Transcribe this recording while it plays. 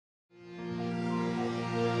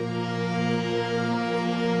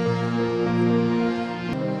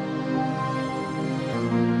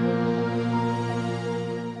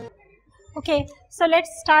Okay, so let's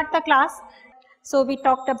start the class. So we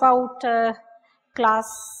talked about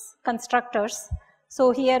class constructors. So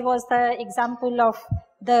here was the example of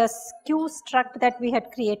the Q struct that we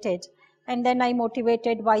had created, and then I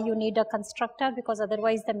motivated why you need a constructor, because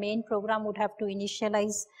otherwise the main program would have to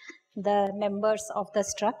initialize the members of the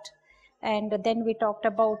struct. And then we talked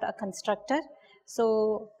about a constructor.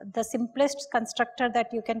 So the simplest constructor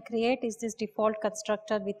that you can create is this default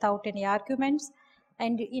constructor without any arguments.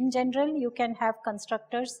 And in general, you can have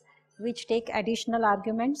constructors which take additional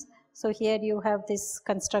arguments. So here you have this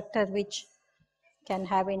constructor which can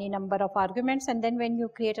have any number of arguments, and then when you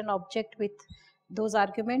create an object with those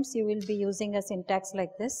arguments, you will be using a syntax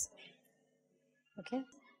like this. Okay,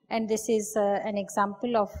 and this is an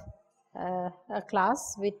example of a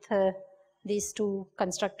class with these two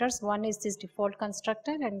constructors. One is this default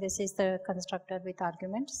constructor, and this is the constructor with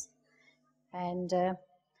arguments. And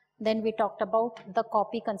then we talked about the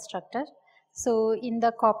copy constructor. So in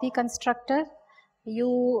the copy constructor,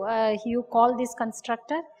 you call this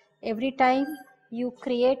constructor every time you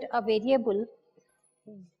create a variable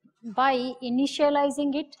by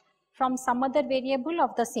initializing it from some other variable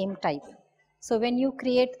of the same type. So when you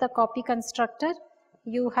create the copy constructor,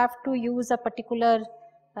 you have to use a particular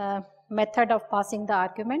method of passing the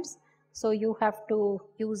arguments. So you have to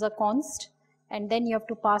use a const, and then you have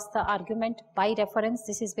to pass the argument by reference.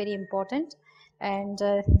 This is very important. And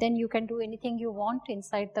then you can do anything you want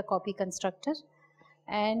inside the copy constructor.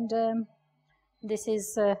 And this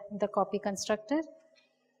is the copy constructor.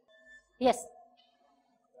 Yes.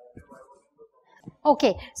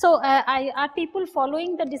 Okay, so are people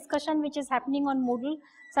following the discussion which is happening on Moodle?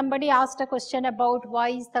 Somebody asked a question about why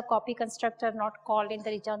is the copy constructor not called in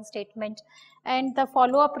the return statement, and the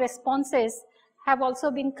follow-up responses have also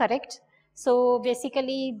been correct. So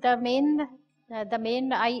basically the main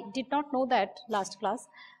I did not know that last class,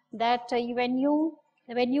 that when you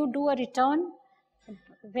do a return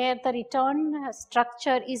where the return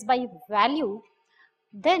structure is by value,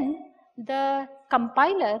 then the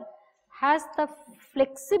compiler has the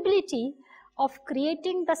flexibility of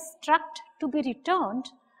creating the struct to be returned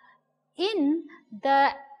in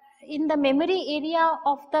the memory area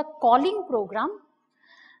of the calling program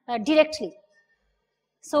directly.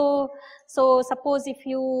 So suppose if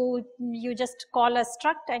you just call a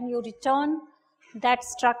struct and you return that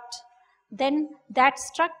struct, then that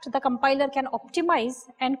struct the compiler can optimize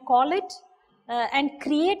and call it and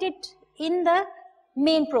create it in the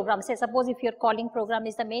main program. Say suppose if your calling program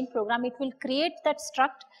is the main program, it will create that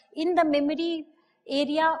struct in the memory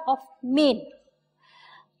area of main.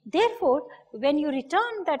 Therefore, when you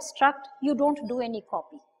return that struct, you don't do any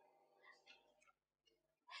copy.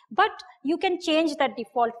 But you can change that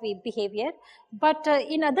default behavior. But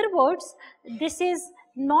in other words, this is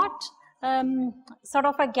not sort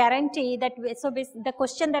of a guarantee that, so the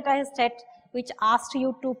question that I have said, which asked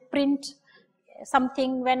you to print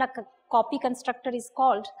something when a copy constructor is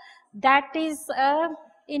called, that is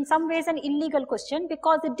in some ways an illegal question,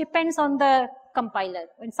 because it depends on the compiler.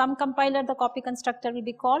 In some compiler, the copy constructor will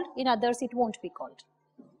be called, in others it won't be called.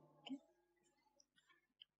 Okay.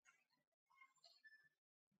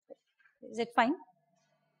 Is it fine?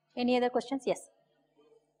 Any other questions? Yes.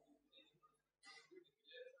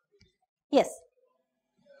 Yes.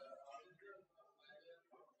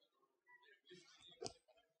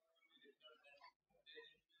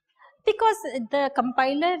 Because the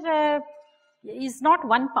compiler is not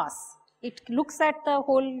one pass. It looks at the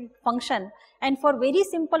whole function, and for very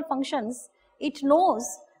simple functions, it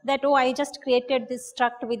knows that, oh, I just created this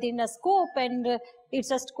struct within a scope and it's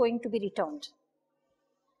just going to be returned.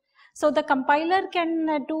 So the compiler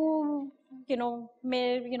can do,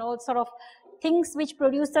 sort of things which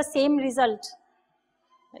produce the same result.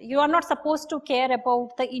 You are not supposed to care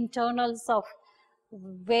about the internals of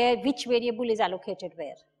which variable is allocated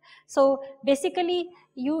where. So basically,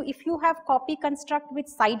 if you have copy construct with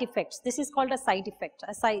side effects, this is called a side effect.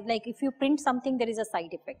 Like if you print something, there is a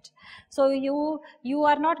side effect. So you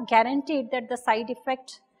are not guaranteed that the side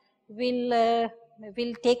effect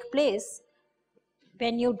will take place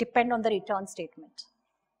when you depend on the return statement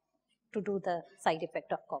to do the side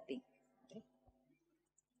effect of copy.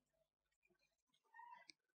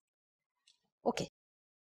 Okay.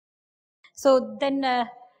 So then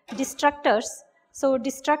destructors. So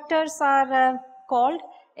destructors are called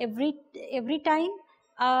every time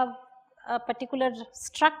a particular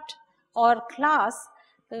struct or class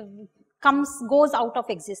goes out of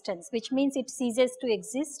existence, which means it ceases to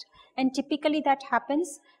exist, and typically that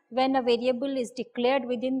happens when a variable is declared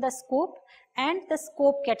within the scope and the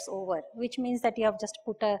scope gets over, which means that you have just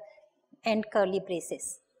put a end curly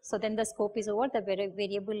braces. So then the scope is over, the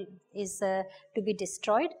variable is to be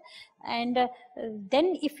destroyed. And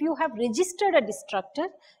then if you have registered a destructor,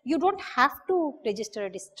 you don't have to register a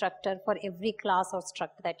destructor for every class or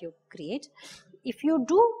struct that you create. If you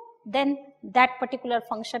do, then that particular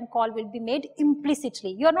function call will be made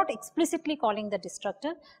implicitly. You are not explicitly calling the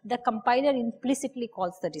destructor, the compiler implicitly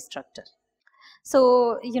calls the destructor.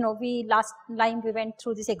 So, we last line we went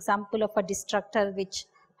through this example of a destructor which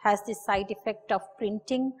has this side effect of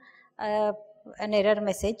printing an error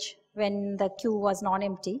message when the queue was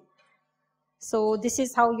non-empty. So, this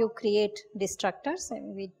is how you create destructors,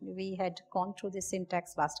 and we had gone through this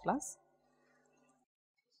syntax last class.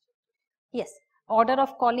 Yes, order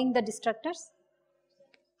of calling the destructors.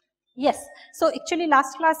 Yes, so actually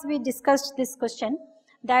last class we discussed this question,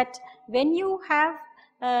 that when you have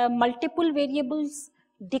multiple variables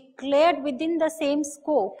declared within the same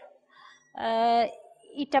scope,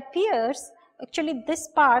 it appears, actually this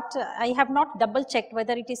part I have not double checked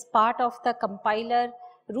whether it is part of the compiler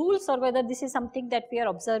rules or whether this is something that we are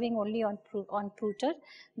observing only on Pruter,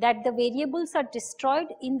 that the variables are destroyed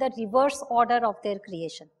in the reverse order of their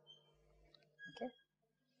creation. Okay.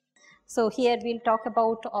 So here we will talk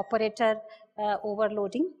about operator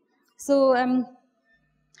overloading. So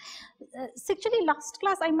actually last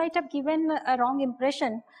class I might have given a wrong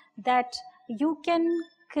impression that you can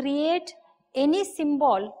create any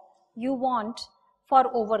symbol you want for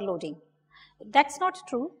overloading. That's not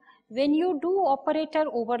true. When you do operator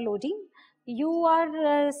overloading, you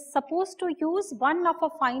are supposed to use one of a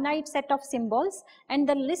finite set of symbols, and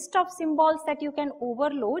the list of symbols that you can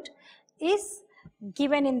overload is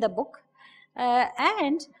given in the book.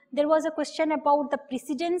 And there was a question about the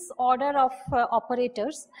precedence order of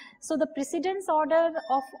operators. So the precedence order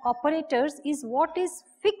of operators is what is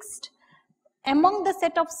fixed among the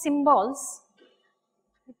set of symbols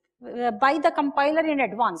by the compiler in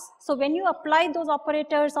advance. So when you apply those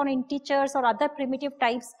operators on integers or other primitive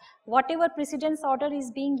types, whatever precedence order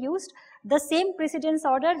is being used, the same precedence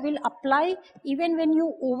order will apply even when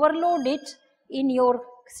you overload it in your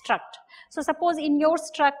struct. So suppose in your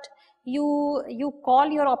struct, you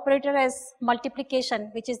call your operator as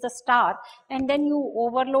multiplication, which is the star, and then you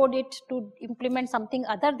overload it to implement something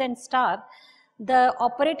other than star, the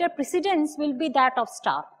operator precedence will be that of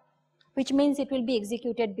star, which means it will be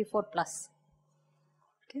executed before plus.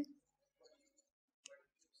 Okay.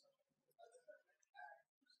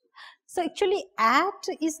 So actually at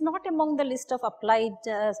is not among the list of applied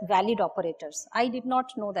valid operators. I did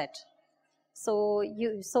not know that. So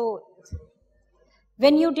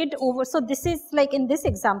when you did over, so this is like in this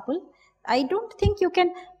example, I don't think you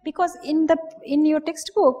can, because in your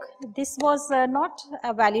textbook this was not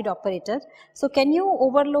a valid operator. So can you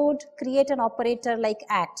overload, create an operator like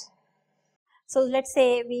at? So let's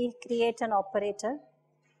say we create an operator.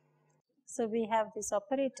 So we have this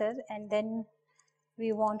operator, and then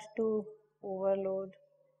we want to overload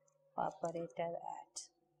operator at.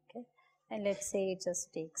 Okay, and let's say it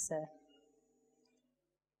just takes a,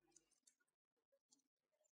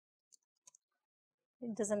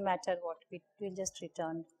 it doesn't matter what, we will just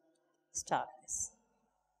return star this.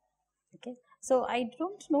 Okay, so I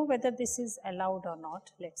don't know whether this is allowed or not.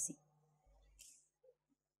 Let's see.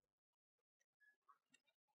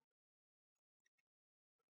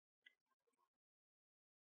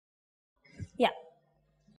 Yeah.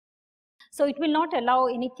 So it will not allow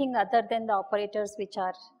anything other than the operators which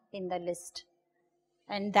are in the list,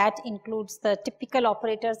 and that includes the typical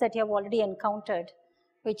operators that you have already encountered,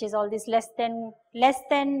 which is all this less than,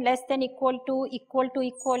 equal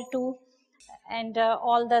to, and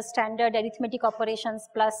all the standard arithmetic operations,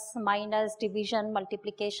 plus, minus, division,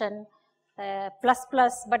 multiplication,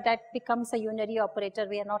 plus, but that becomes a unary operator.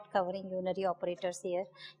 We are not covering unary operators here.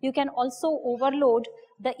 You can also overload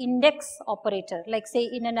the index operator, like say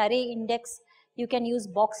in an array index, you can use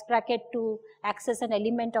box bracket to access an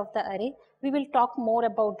element of the array. We will talk more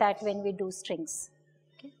about that when we do strings.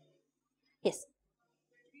 Okay. Yes.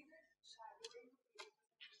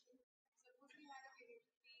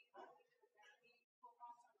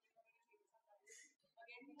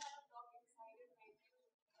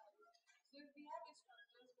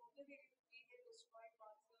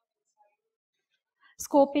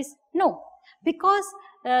 Scope is no, because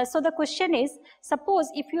so the question is, suppose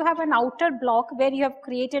if you have an outer block where you have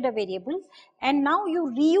created a variable and now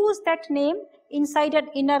you reuse that name inside an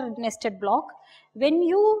inner nested block, when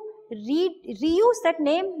you reuse that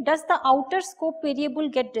name, does the outer scope variable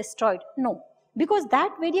get destroyed? No, because that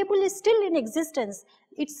variable is still in existence.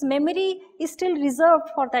 Its memory is still reserved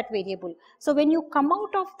for that variable. So when you come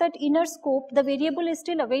out of that inner scope, the variable is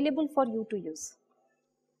still available for you to use.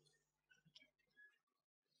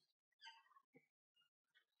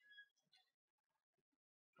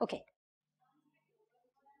 Okay.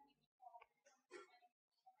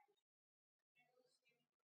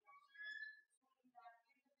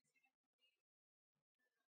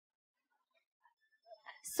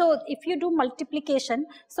 So if you do multiplication,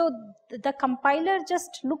 so the compiler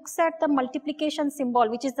just looks at the multiplication symbol,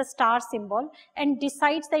 which is the star symbol, and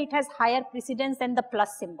decides that it has higher precedence than the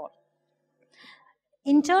plus symbol.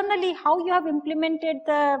 Internally, how you have implemented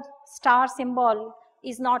the star symbol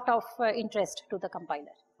is not of interest to the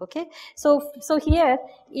compiler. Okay, so here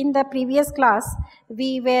in the previous class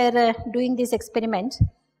we were doing this experiment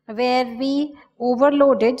where we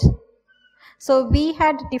overloaded. So we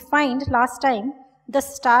had defined last time the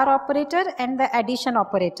star operator and the addition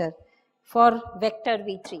operator for vector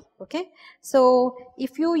v3. Okay, so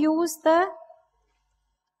if you use the,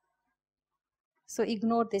 so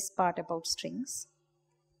ignore this part about strings.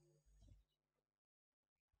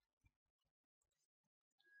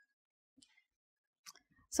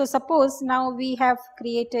 So suppose now we have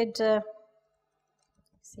created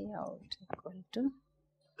say out equal to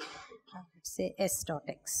say s dot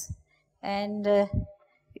x, and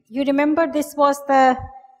you remember this was the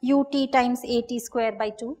ut times at square by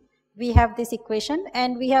 2. We have this equation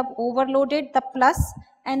and we have overloaded the plus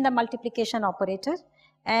and the multiplication operator,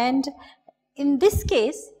 and in this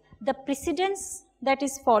case the precedence that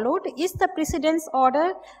is followed is the precedence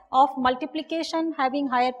order of multiplication having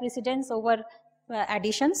higher precedence over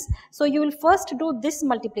additions. So you will first do this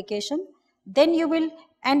multiplication, then you will,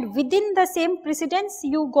 and within the same precedence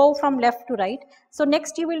you go from left to right. So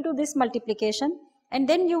next you will do this multiplication and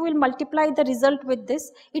then you will multiply the result with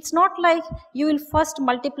this. It's not like you will first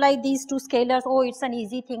multiply these two scalars, oh it's an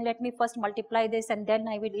easy thing, let me first multiply this and then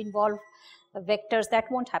I will involve vectors.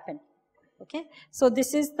 That won't happen. Okay, so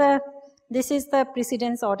this is the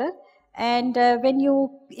precedence order, and when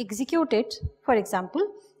you execute it, for example,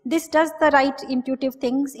 this does the right intuitive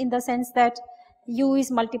things in the sense that u is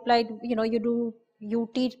multiplied, you know, you do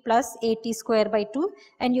ut plus at square by 2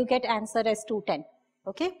 and you get answer as 210.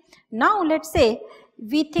 Okay, now let's say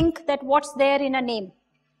we think that what's there in a name,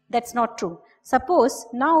 that's not true. Suppose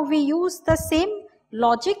now we use the same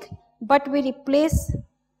logic but we replace,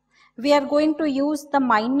 we are going to use the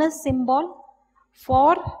minus symbol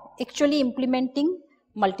for actually implementing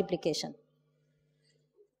multiplication.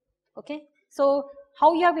 Okay, so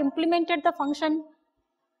how you have implemented the function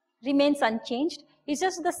remains unchanged. It's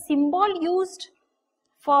just the symbol used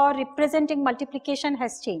for representing multiplication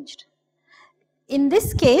has changed. In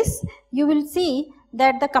this case, you will see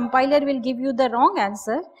that the compiler will give you the wrong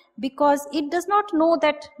answer because it does not know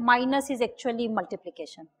that minus is actually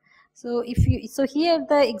multiplication. So if you, so here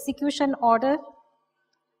the execution order,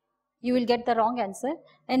 you will get the wrong answer,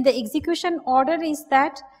 and the execution order is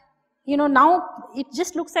that, you know, now it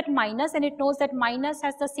just looks at minus and it knows that minus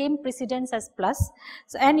has the same precedence as plus,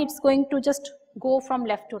 so and it's going to just go from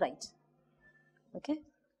left to right. Okay,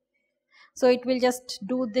 so it will just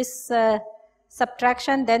do this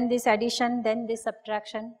subtraction, then this addition, then this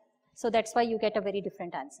subtraction. So that's why you get a very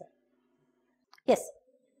different answer. Yes.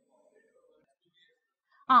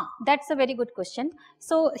 That's a very good question.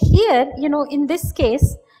 So here, you know, in this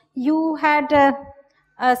case, you had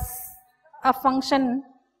a function,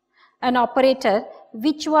 an operator,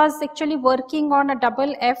 which was actually working on a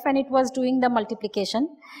double f and it was doing the multiplication.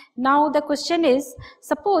 Now the question is,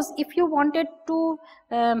 suppose if you wanted to,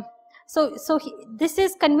 this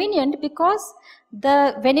is convenient because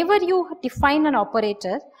whenever you define an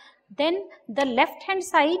operator, then the left hand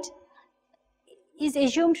side is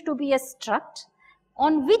assumed to be a struct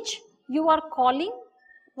on which you are calling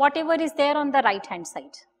whatever is there on the right hand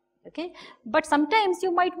side. Okay, but sometimes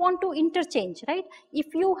you might want to interchange, right?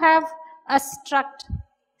 If you have a struct,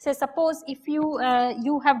 say suppose if you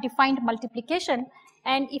you have defined multiplication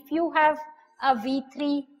and if you have a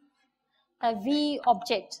v3, a v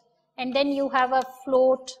object, and then you have a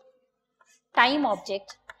float time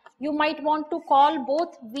object, you might want to call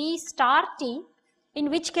both v star t, in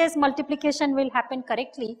which case multiplication will happen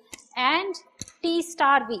correctly, and t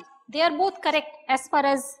star v. They are both correct as far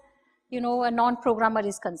as, you know, a non-programmer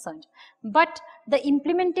is concerned. But the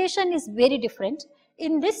implementation is very different.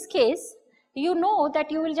 In this case, you know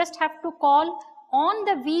that you will just have to call on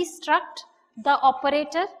the v struct the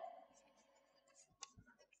operator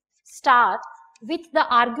star with the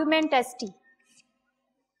argument as t.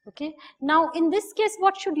 Okay. Now in this case,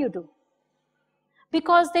 what should you do?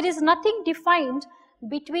 Because there is nothing defined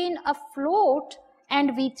between a float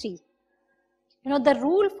and v3. You know, the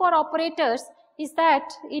rule for operators is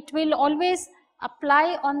that it will always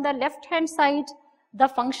apply on the left hand side the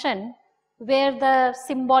function where the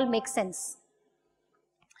symbol makes sense.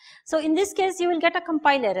 So in this case, you will get a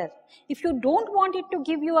compile error. If you don't want it to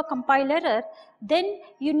give you a compile error, then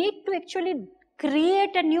you need to actually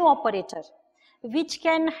create a new operator which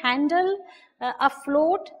can handle a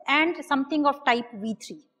float and something of type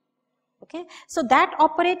V3. Okay, so that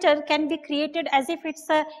operator can be created as if it's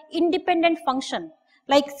a independent function.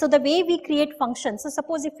 Like, so the way we create functions, so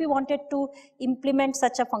suppose if we wanted to implement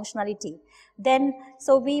such a functionality, then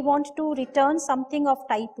so we want to return something of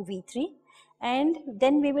type V3, and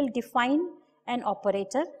then we will define an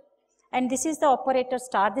operator, and this is the operator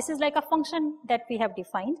star. This is like a function that we have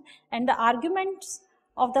defined, and the arguments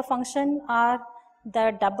of the function are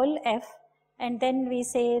the double f, and then we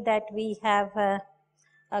say that we have a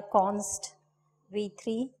const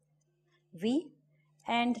v3 v,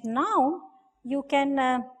 and now you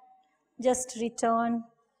can just return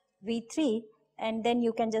v3, and then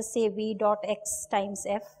you can just say v dot x times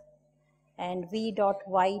f, and v dot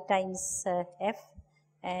y times f,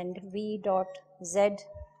 and v dot z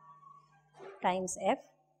times f,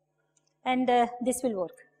 and this will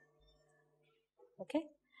work. Okay,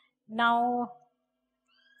 now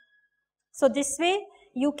so this way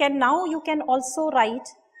you can, now you can also write,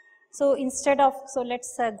 so instead of, so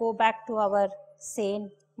let's go back to our same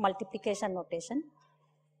multiplication notation.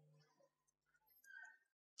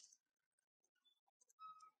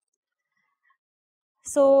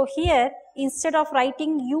 So here, instead of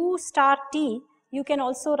writing u star t, you can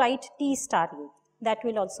also write t star u. That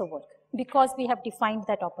will also work because we have defined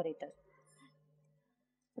that operator.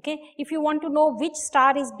 Okay, if you want to know which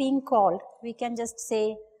star is being called, we can just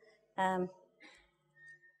say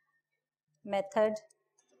method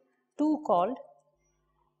 2 called.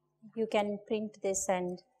 You can print this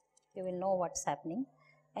and you will know what's happening.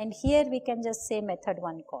 And here we can just say method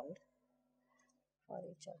 1 called for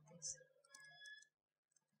each of these.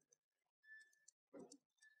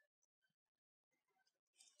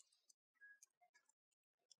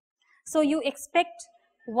 So you expect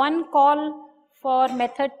 1 call for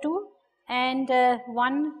method 2 and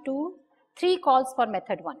 1, 2, 3 calls for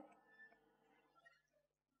method 1.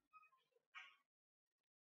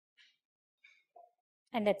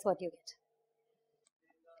 And that's what you get.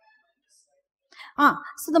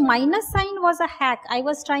 So the minus sign was a hack. I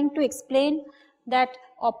was trying to explain that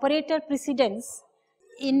operator precedence,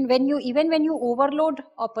 in when you, even when you overload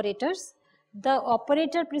operators, the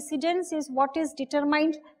operator precedence is what is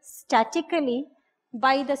determined statically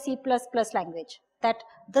by the C++ language, that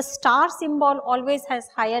the star symbol always has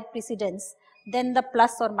higher precedence than the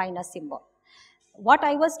plus or minus symbol. What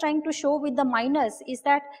I was trying to show with the minus is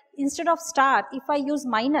that instead of star, if I use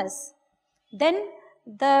minus, then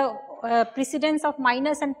the precedence of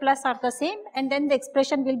minus and plus are the same, and then the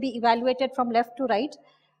expression will be evaluated from left to right.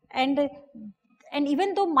 And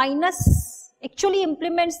even though minus actually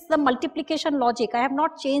implements the multiplication logic, I have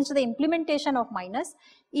not changed the implementation of minus,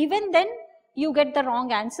 even then you get the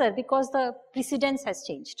wrong answer because the precedence has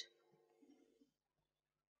changed.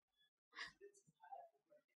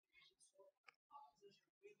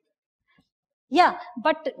 Yeah,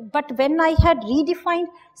 but when I had redefined,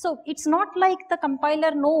 so it's not like the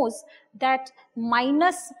compiler knows that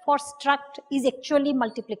minus for struct is actually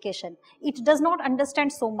multiplication. It does not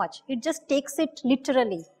understand so much. It just takes it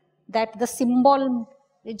literally, that the symbol,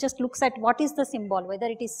 it just looks at what is the symbol, whether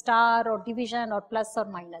it is star or division or plus or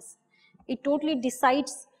minus. It totally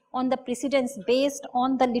decides on the precedence based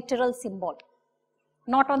on the literal symbol,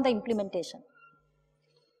 not on the implementation.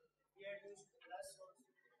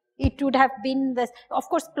 It would have been this, of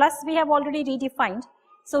course, plus we have already redefined.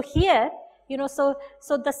 So here, you know, so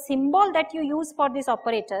the symbol that you use for this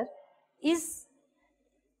operator is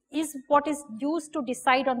what is used to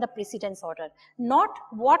decide on the precedence order, not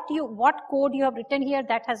what code you have written here,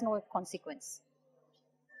 that has no consequence.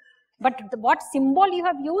 But what symbol you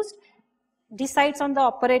have used decides on the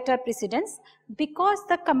operator precedence, because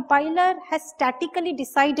the compiler has statically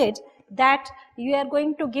decided that you are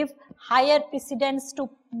going to give higher precedence to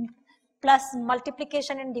plus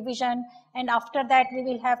multiplication and division, and after that we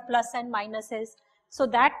will have plus and minuses. So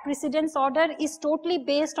that precedence order is totally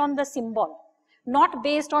based on the symbol, not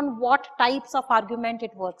based on what types of argument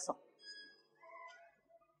it works on.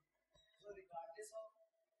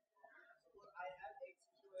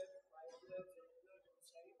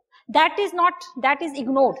 That is not, that is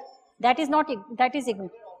ignored. That is not, that is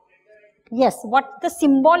ignored. Yes, what the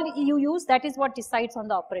symbol you use, that is what decides on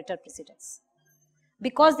the operator precedence.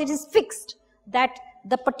 Because it is fixed that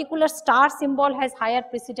the particular star symbol has higher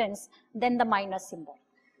precedence than the minus symbol.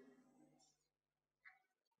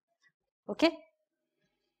 Okay?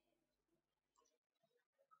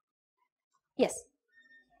 Yes.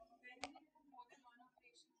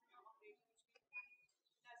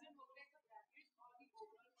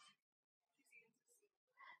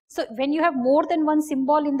 So when you have more than one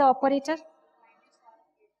symbol in the operator,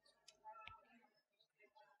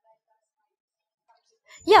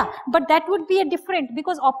 yeah, but that would be a different,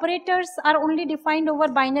 because operators are only defined over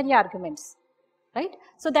binary arguments, right?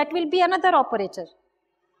 So that will be another operator.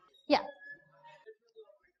 Yeah.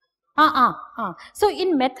 So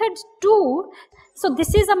in method 2, so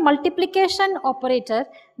this is a multiplication operator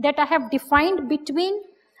that I have defined between,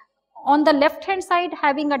 on the left hand side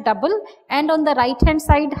having a double and on the right hand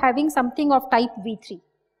side having something of type V3.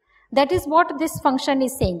 That is what this function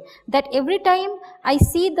is saying, that every time I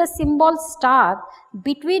see the symbol star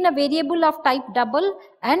between a variable of type double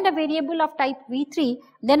and a variable of type V3,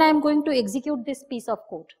 then I am going to execute this piece of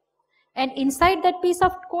code. And inside that piece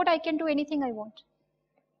of code, I can do anything I want.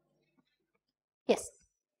 Yes.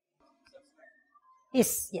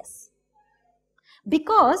 Yes.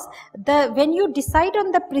 Because when you decide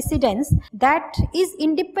on the precedence, that is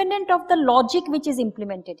independent of the logic which is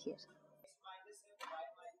implemented here.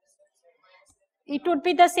 It would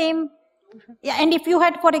be the same. Yeah, and if you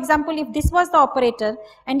had, for example, if this was the operator,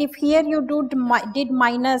 and if here you did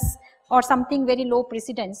minus or something very low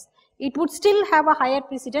precedence, it would still have a higher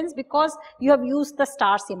precedence because you have used the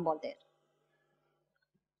star symbol there.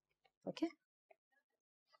 Okay.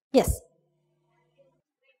 Yes.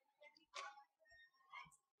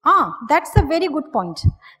 That's a very good point.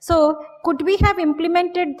 So could we have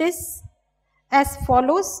implemented this as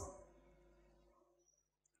follows?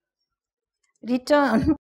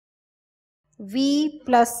 Return V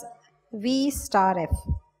plus V star F.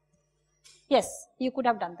 Yes, you could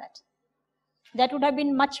have done that. That would have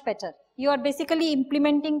been much better. You are basically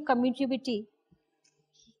implementing commutativity.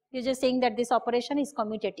 You're just saying that this operation is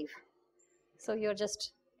commutative. So you're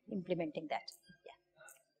just implementing that.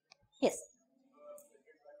 Yeah. Yes.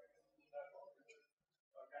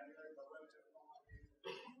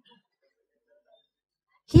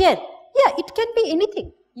 Here, yeah, it can be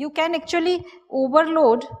anything. You can actually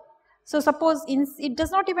overload. So suppose it does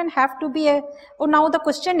not even have to be a, now the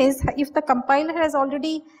question is, if the compiler has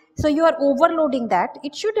already, so you are overloading that,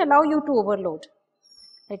 it should allow you to overload.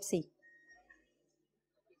 Let's see.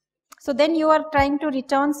 So then you are trying to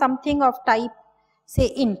return something of type,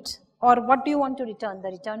 say int, or what do you want to return?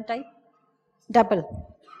 The return type?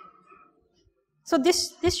 Double. So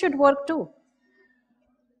this should work too.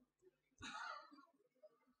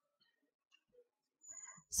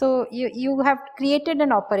 So you have created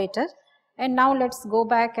an operator, and now let's go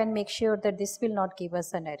back and make sure that this will not give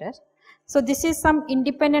us an error. So this is some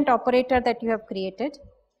independent operator that you have created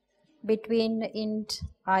between int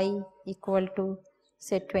I equal to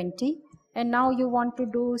say 20, and now you want to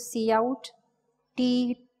do cout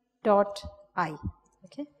t dot I.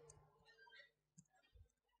 Okay.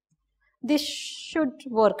 This should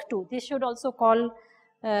work too. This should also call,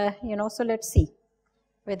 so let's see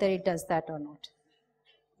whether it does that or not.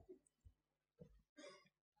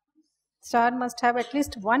 Star must have at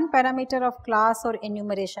least one parameter of class or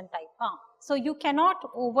enumeration type. So you cannot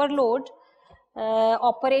overload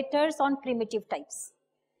operators on primitive types.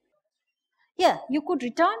 Yeah, you could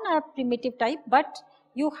return a primitive type, but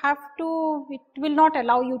you have to, it will not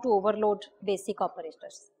allow you to overload basic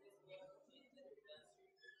operators.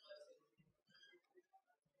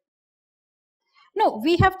 No,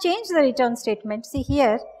 we have changed the return statement. See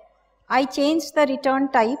here, I changed the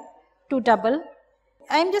return type to double.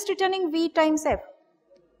 I am just returning V times F.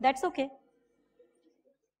 That's okay.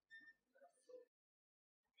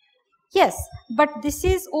 Yes, but this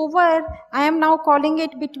is over. I am now calling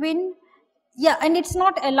it between, yeah, and it's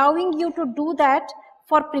not allowing you to do that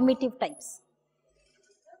for primitive types.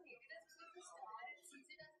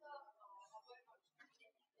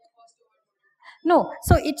 No,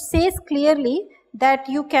 so it says clearly that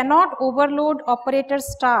you cannot overload operator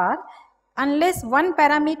star unless one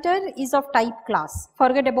parameter is of type class.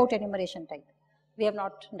 Forget about enumeration type. We have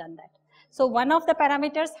not done that. So one of the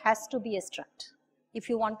parameters has to be a struct if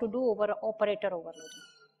you want to do operator overloading.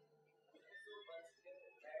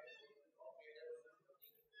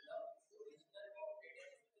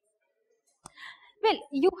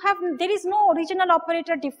 Well, there is no original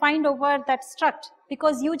operator defined over that struct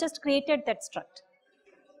because you just created that struct.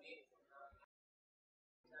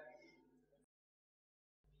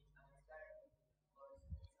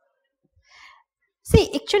 See,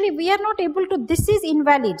 actually we are not able to, this is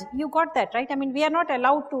invalid. You got that, right? I mean, we are not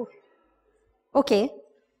allowed to. Okay.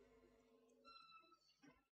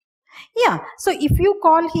 Yeah, so if you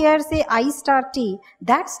call here say I star t,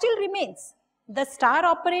 that still remains. The star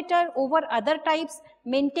operator over other types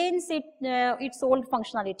maintains its old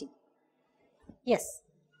functionality. Yes.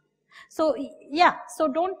 So yeah, so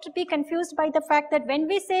don't be confused by the fact that when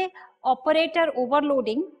we say operator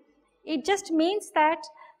overloading, It just means that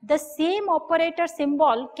the same operator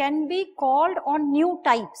symbol can be called on new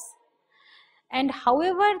types. And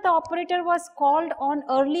however the operator was called on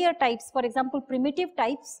earlier types, for example, primitive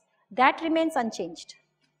types, that remains unchanged.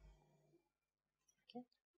 Okay.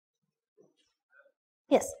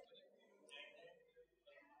 Yes.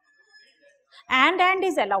 And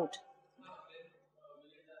is allowed.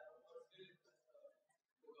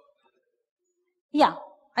 Yeah,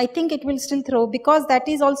 I think it will still throw, because that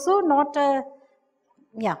is also not a,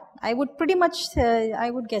 yeah, I would pretty much, I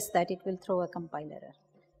would guess that it will throw a compile error.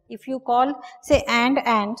 If you call, say,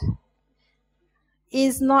 and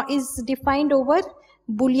is defined over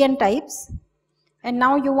Boolean types, and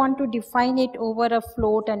now you want to define it over a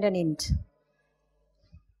float and an int.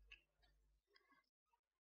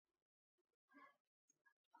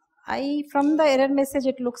 From the error message,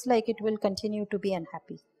 it looks like it will continue to be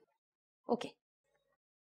unhappy. Okay.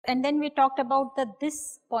 And then we talked about the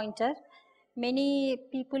this pointer. Many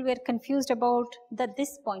people were confused about the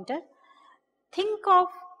this pointer. Think of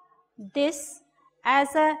this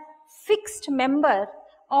as a fixed member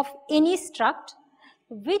of any struct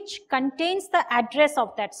which contains the address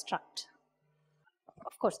of that struct.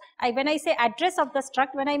 Of course, when I say address of the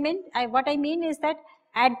struct, what I mean is that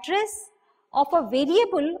address of a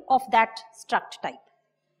variable of that struct type.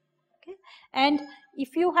 Okay. And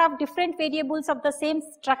if you have different variables of the same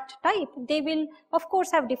struct type, they will of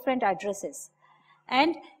course have different addresses.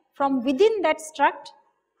 And from within that struct,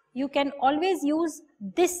 you can always use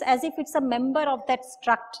this as if it's a member of that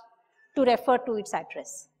struct to refer to its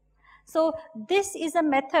address. So this is a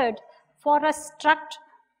method for a struct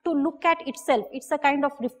to look at itself. It's a kind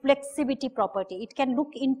of reflexivity property. It can look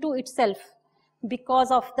into itself because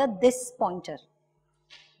of the this pointer.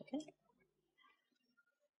 Okay.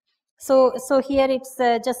 So here it's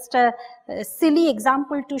just a silly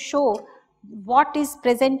example to show what is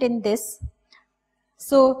present in this.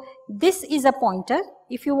 So this is a pointer.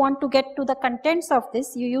 If you want to get to the contents of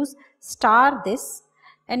this, you use star this.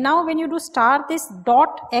 And now when you do star this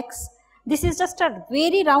dot x, this is just a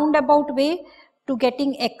very roundabout way to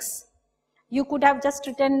getting x. You could have just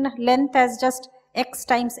written length as just x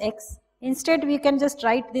times x. Instead, we can just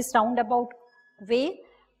write this roundabout way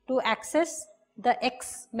to access the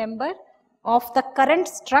x member of the current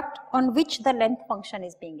struct on which the length function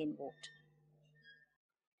is being invoked.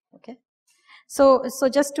 Okay. So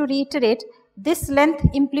just to reiterate, this length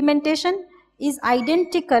implementation is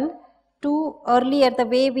identical to earlier, the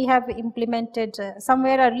way we have implemented,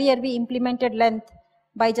 somewhere earlier we implemented length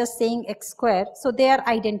by just saying x square. So they are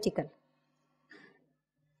identical.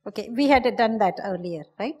 Okay, we had done that earlier,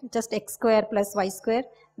 right? Just x square plus y square.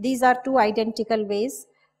 These are two identical ways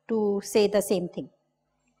to say the same thing.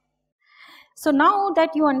 So now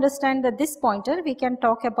that you understand that this pointer, we can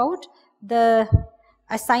talk about the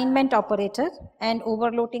assignment operator and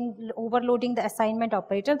overloading the assignment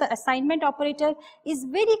operator. The assignment operator is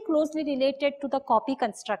very closely related to the copy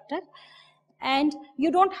constructor, and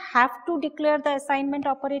you don't have to declare the assignment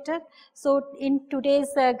operator. So in today's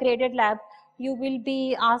graded lab, you will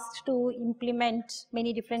be asked to implement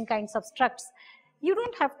many different kinds of structs. You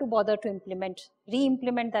don't have to bother to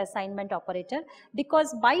re-implement the assignment operator,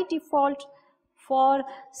 because by default for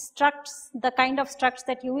structs, the kind of structs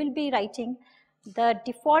that you will be writing, the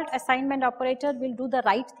default assignment operator will do the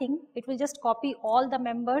right thing. It will just copy all the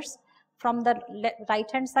members from the right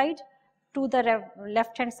hand side to the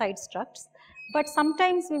left hand side structs. But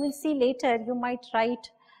sometimes we will see later, you might write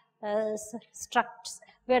structs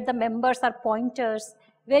where the members are pointers,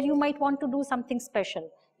 where you might want to do something special.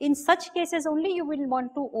 In such cases only you will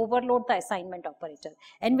want to overload the assignment operator.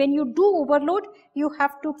 And when you do overload, you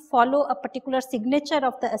have to follow a particular signature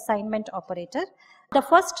of the assignment operator. The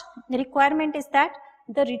first requirement is that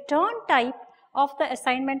the return type of the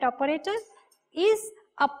assignment operator is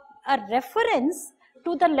a reference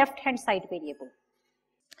to the left hand side variable.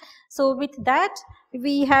 So with that,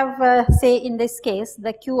 we have say in this case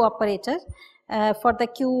the Q operator. For the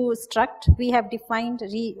Q struct, we have defined,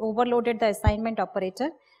 overloaded the assignment operator,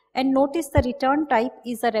 and notice the return type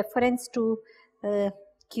is a reference to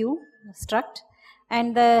Q struct,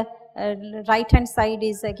 and the right hand side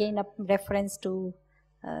is again a reference to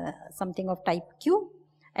something of type Q.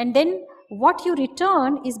 And then what you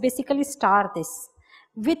return is basically star this.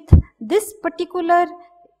 With this particular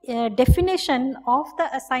definition of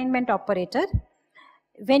the assignment operator,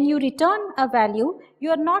 when you return a value,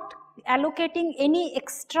 you are not allocating any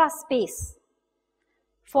extra space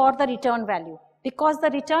for the return value, because the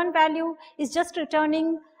return value is just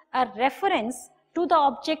returning a reference to the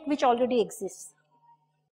object which already exists.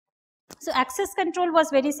 So access control was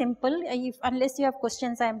very simple. Unless you have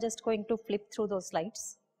questions, I am just going to flip through those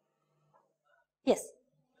slides. Yes.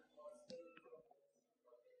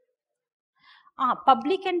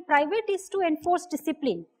 Public and private is to enforce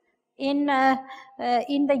discipline in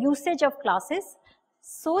the usage of classes,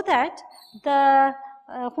 so that the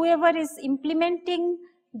whoever is implementing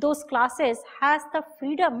those classes has the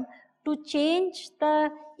freedom to change the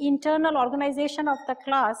internal organization of the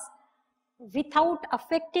class without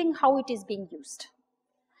affecting how it is being used.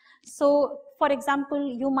 So, for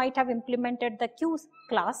example, you might have implemented the Q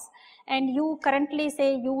class and you currently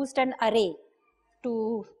say used an array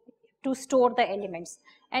to store the elements,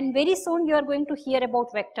 and very soon you are going to hear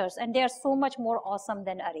about vectors, and they are so much more awesome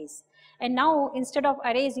than arrays, and now instead of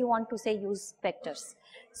arrays you want to say use vectors.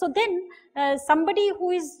 So then somebody who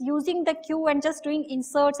is using the queue and just doing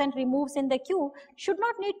inserts and removes in the queue should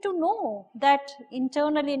not need to know that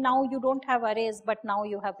internally now you don't have arrays but now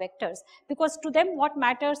you have vectors, because to them what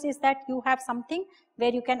matters is that you have something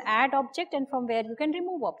where you can add object and from where you can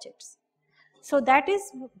remove objects. So that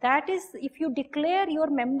is if you declare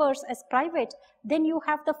your members as private, then you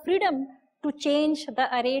have the freedom to change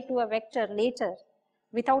the array to a vector later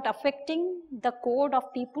without affecting the code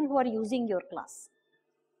of people who are using your class.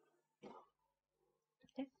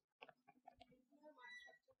 Okay.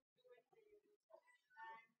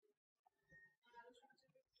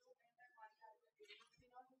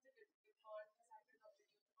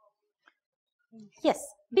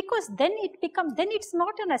 Yes, because then it's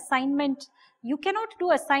not an assignment. You cannot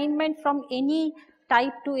do assignment from any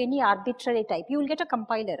type to any arbitrary type. You will get a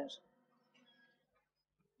compile error.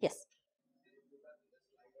 Yes.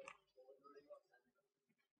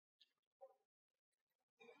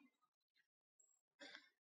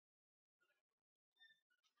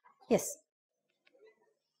 Yes.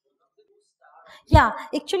 Yeah,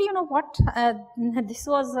 actually, you know what, this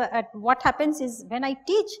was what happens is when I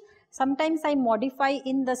teach, sometimes I modify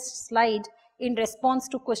in the slide in response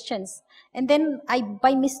to questions, and then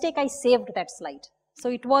by mistake I saved that slide. So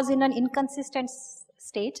it was in an inconsistent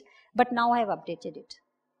state, but now I have updated it.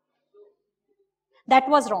 That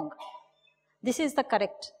was wrong. This is the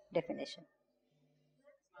correct definition.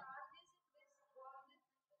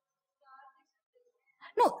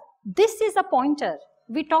 No, this is a pointer.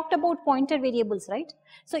 We talked about pointer variables, right?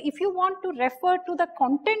 So if you want to refer to the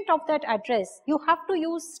content of that address, you have to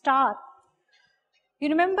use star. You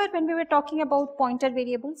remember when we were talking about pointer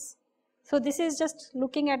variables? So this is just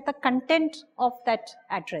looking at the content of that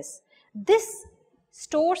address. This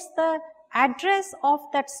stores the address of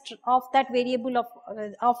that variable of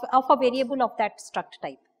a variable of that struct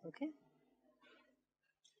type. Okay.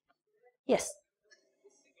 Yes.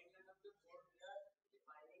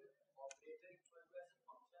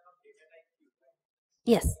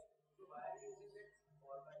 Yes.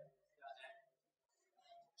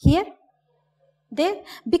 Here, there,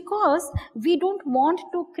 because we don't want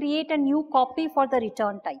to create a new copy for the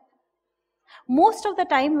return type. Most of the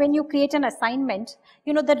time when you create an assignment,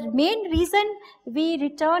 you know, the main reason we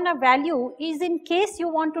return a value is in case you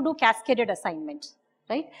want to do cascaded assignment,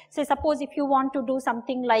 right? So suppose if you want to do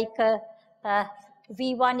something like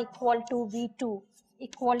v1 equal to v2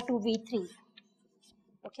 equal to v3.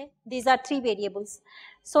 Okay, these are three variables.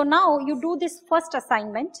 So now you do this first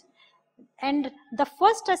assignment, and the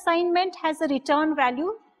first assignment has a return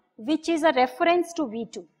value which is a reference to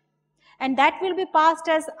v2, and that will be passed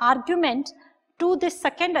as argument to this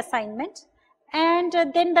second assignment, and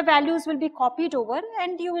then the values will be copied over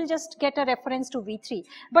and you will just get a reference to v3,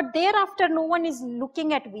 but thereafter no one is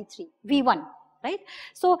looking at v1, right?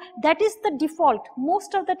 So that is the default.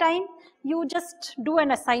 Most of the time you just do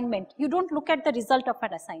an assignment, you don't look at the result of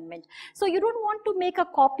an assignment, so you don't want to make a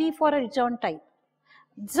copy for a return type.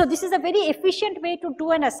 So this is a very efficient way to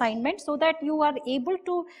do an assignment, so that you are able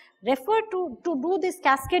to refer to do this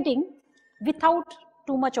cascading without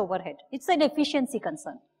too much overhead. It's an efficiency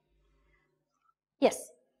concern.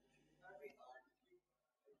 Yes.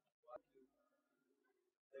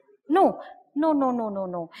 No.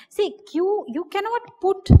 See, you cannot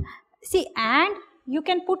put, see, and you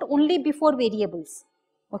can put only before variables.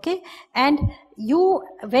 Okay. And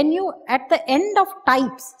when you, at the end of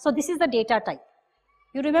types, so this is the data type.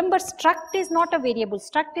 You remember struct is not a variable,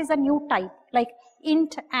 struct is a new type, like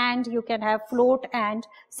int and you can have float and.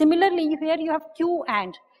 Similarly, here you have q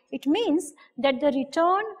and. It means that the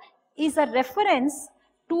return is a reference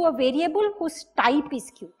to a variable whose type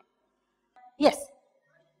is q. Yes.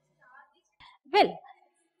 Well,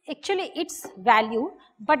 actually it's value,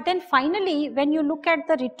 but then finally when you look at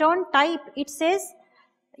the return type, it says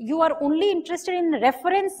you are only interested in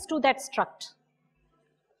reference to that struct.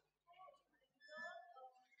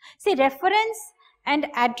 See, reference and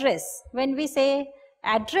address, when we say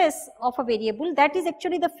address of a variable, that is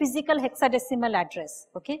actually the physical hexadecimal address.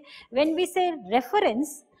 Okay. When we say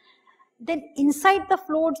reference, then inside the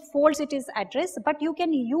folds it is address, but you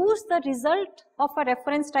can use the result of a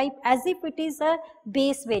reference type as if it is a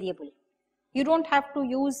base variable. You don't have to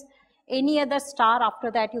use any other star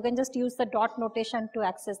after that. You can just use the dot notation to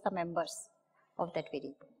access the members of that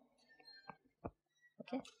variable.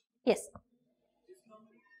 Okay. Yes.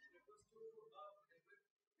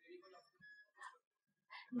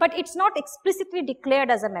 But it's not explicitly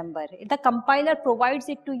declared as a member. The compiler provides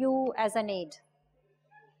it to you as an aid.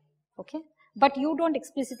 Okay, but you don't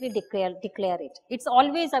explicitly declare it. It's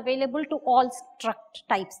always available to all struct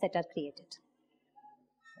types that are created.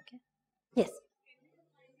 Okay. Yes.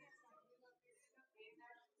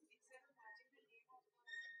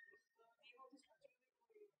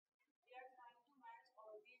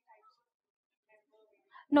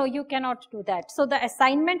 No, you cannot do that. So the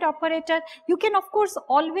assignment operator, you can of course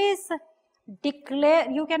always declare,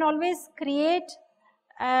 you can always create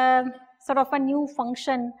sort of a new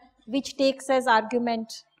function which takes as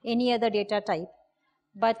argument any other data type,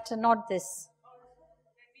 but not this.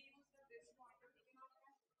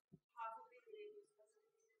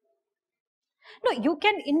 No, you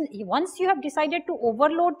can, once you have decided to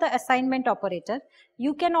overload the assignment operator,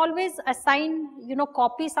 you can always assign,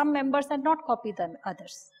 copy some members and not copy the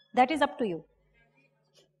others. That is up to you.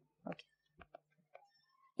 Okay.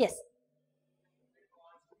 Yes.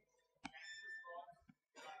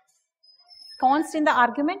 Const in the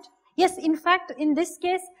argument? Yes, in fact, in this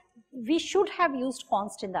case, we should have used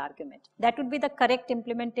const in the argument. That would be the correct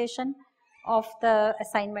implementation of the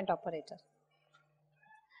assignment operator.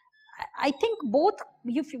 I think both,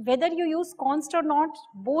 whether you use const or not,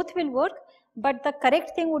 both will work, but the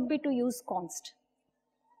correct thing would be to use const.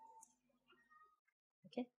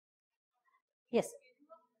 Okay. Yes.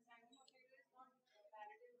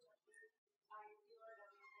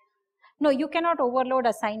 No, you cannot overload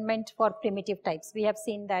assignment for primitive types. We have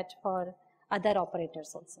seen that for other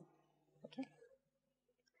operators also. Okay.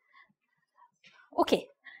 Okay.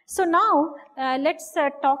 So now let's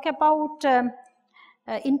talk about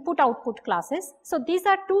input-output classes. So these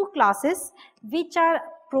are two classes which are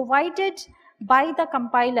provided by the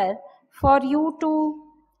compiler for you to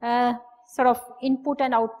sort of input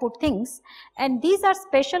and output things, and these are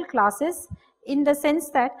special classes in the sense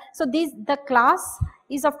that, so the class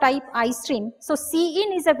is of type iStream. So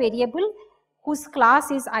cin is a variable whose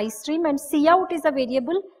class is iStream, and cout is a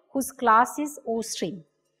variable whose class is oStream.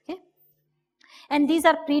 Okay? And these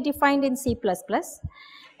are predefined in C++.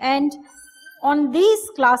 And on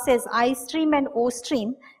these classes iStream and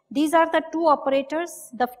oStream, these are the two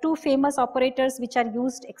operators, the two famous operators which are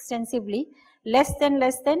used extensively. Less than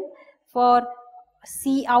for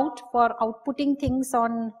cout for outputting things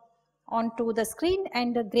onto the screen,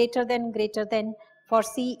 and greater than for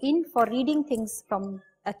cin for reading things from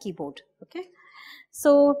a keyboard. Okay.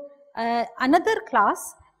 So another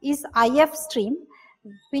class is ifstream,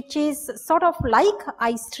 which is sort of like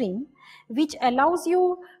iStream, which allows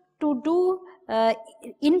you to do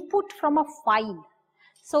input from a file.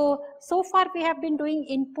 So far we have been doing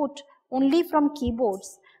input only from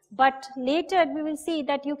keyboards, but later we will see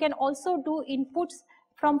that you can also do inputs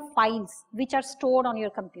from files which are stored on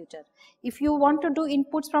your computer. If you want to do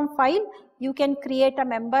inputs from file, you can create a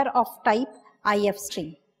member of type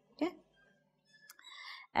ifstream. Okay?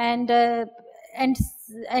 And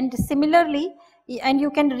similarly, and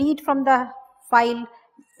you can read from the file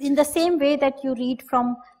in the same way that you read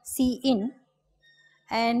from cin,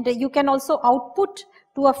 and you can also output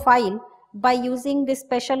to a file by using this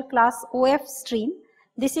special class ofstream.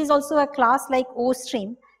 This is also a class like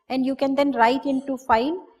oStream, and you can then write into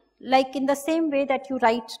file like in the same way that you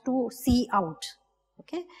write to cout.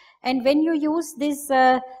 Okay? And when you use these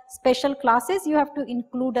special classes, you have to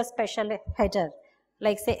include a special header,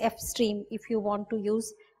 like say fstream if you want to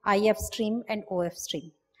use ifstream and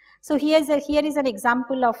ofstream. So here is an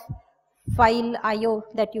example of file IO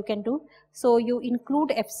that you can do. So you include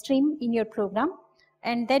fstream in your program,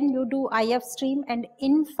 and then you do ifstream, and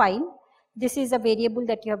in file, this is a variable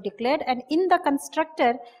that you have declared, and in the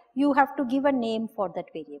constructor you have to give a name for that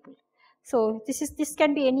variable. So this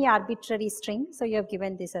can be any arbitrary string, so you have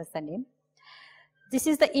given this as the name. This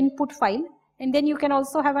is the input file, and then you can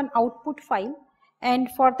also have an output file, and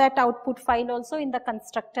for that output file also in the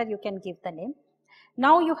constructor you can give the name.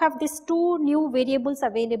 Now you have these two new variables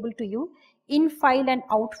available to you, in file and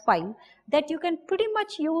out file, that you can pretty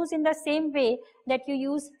much use in the same way that you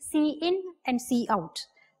use cin and cout.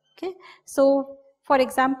 Okay? So for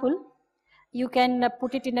example, you can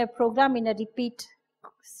put it in a program in a repeat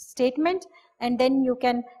statement, and then you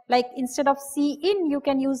can, like, instead of cin, you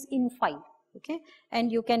can use in file, okay,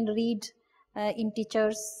 and you can read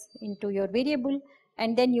integers into your variable,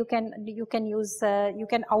 and then you can use you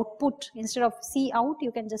can output, instead of c out,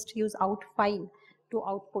 you can just use out file to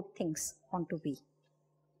output things onto v.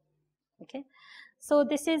 Okay, so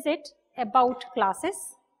this is it about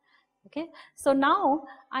classes. Okay, so now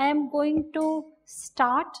I am going to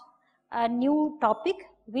start a new topic,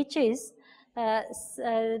 which is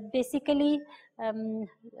basically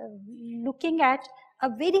looking at a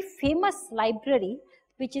very famous library,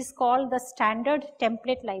 which is called the Standard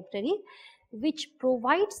Template Library, which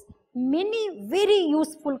provides many very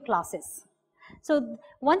useful classes. So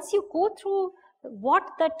once you go through what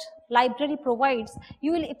that library provides,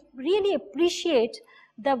 you will really appreciate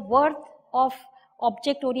the worth of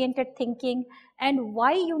object-oriented thinking, and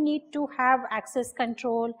why you need to have access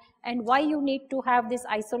control, and why you need to have this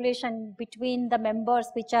isolation between the members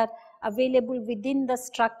which are available within the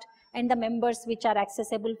struct and the members which are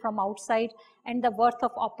accessible from outside, and the worth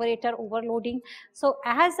of operator overloading. So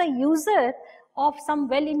as a user of some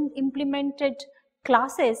well implemented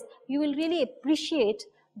classes, you will really appreciate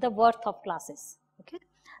the worth of classes. Okay,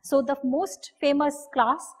 so the most famous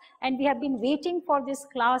class, and we have been waiting for this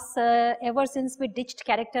class ever since we ditched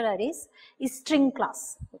character arrays, is string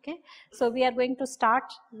class. Okay, so we are going to start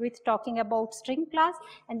with talking about string class,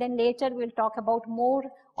 and then later we'll talk about more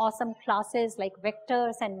awesome classes like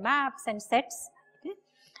vectors and maps and sets. Okay,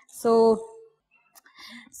 so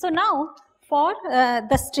now for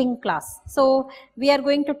the string class, so we are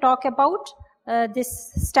going to talk about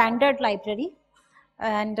this standard library,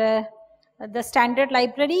 and the standard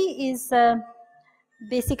library is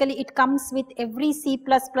basically, it comes with every C++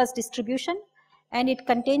 distribution, and it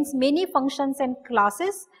contains many functions and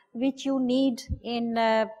classes which you need in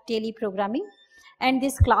daily programming, and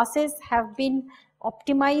these classes have been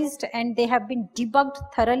optimized and they have been debugged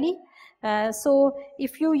thoroughly. So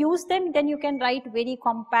if you use them, then you can write very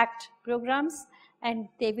compact programs, and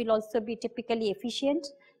they will also be typically efficient,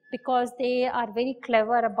 because they are very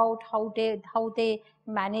clever about how they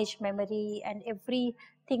manage memory, and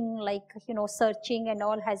everything, like, you know, searching and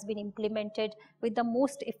all has been implemented with the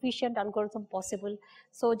most efficient algorithm possible.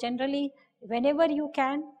 So generally, whenever you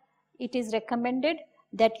can, it is recommended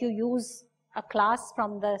that you use a class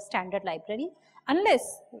from the standard library,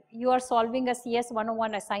 unless you are solving a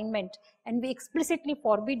CS101 assignment and we explicitly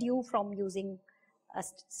forbid you from using a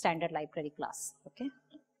standard library class. Okay,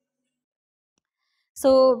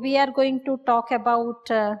 so we are going to talk about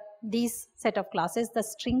these set of classes, the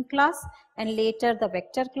string class, and later the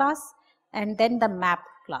vector class, and then the map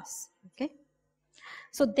class. Okay,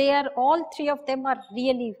 so they are, all three of them are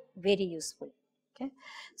really very useful. Okay,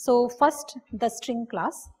 so first the string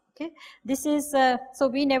class. Okay, this is so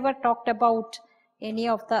we never talked about any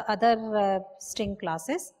of the other string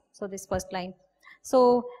classes. So this first line.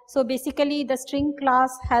 So basically the string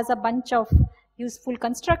class has a bunch of useful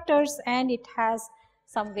constructors, and it has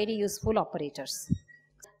some very useful operators.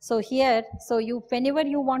 So here, so whenever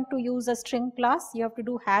you want to use a string class, you have to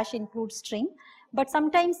do hash include string. But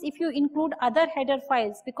sometimes if you include other header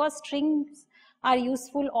files, because strings are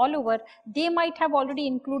useful all over, they might have already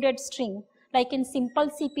included string. Like in simple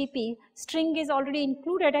CPP, string is already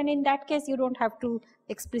included, and in that case you don't have to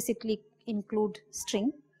explicitly include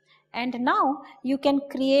string. And now you can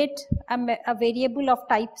create a variable of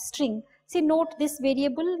type string. See, note this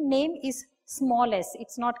variable name is small s,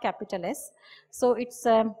 it's not capital S. So it's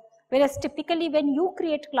whereas typically when you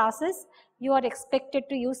create classes, you are expected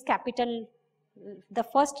to use capital, the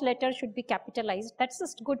first letter should be capitalized. That's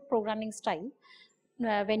just good programming style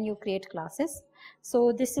when you create classes.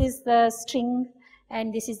 So this is the string,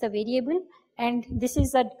 and this is the variable, and this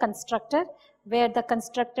is a constructor where the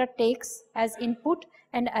constructor takes as input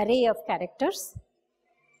an array of characters.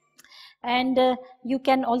 And you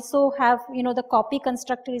can also have, you know, the copy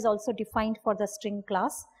constructor is also defined for the string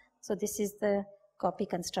class. So this is the copy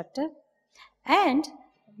constructor. And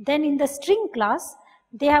then in the string class,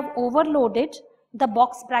 they have overloaded the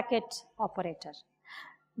box bracket operator.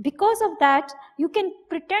 Because of that, you can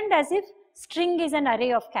pretend as if string is an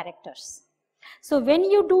array of characters. So when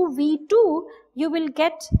you do v2, you will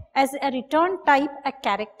get as a return type a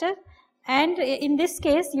character, and in this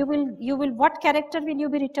case you will what character will you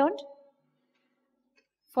be returned?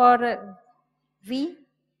 For v,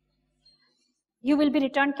 you will be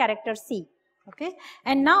returned character C. Okay,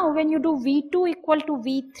 and now when you do v2 equal to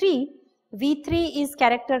v3, v3 is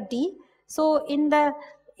character D. So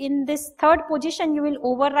in this third position, you will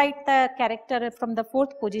overwrite the character from the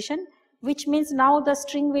fourth position, which means now the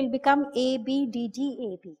string will become A, B, D,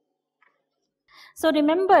 D, A, B. So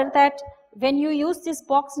remember that when you use this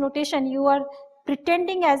box notation, you are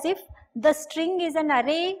pretending as if the string is an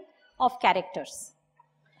array of characters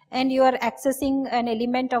and you are accessing an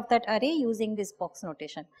element of that array using this box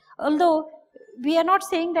notation. Although we are not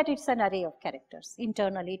saying that it's an array of characters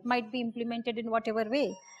internally, it might be implemented in whatever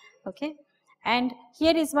way, okay. And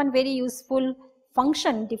here is one very useful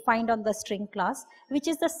function defined on the string class, which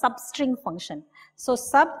is the substring function. So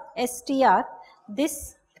sub str,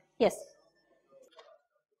 this, yes,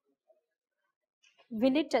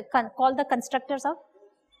 will it call the constructors of?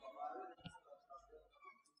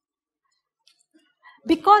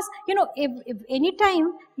 Because if any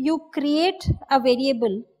time you create a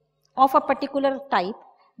variable of a particular type,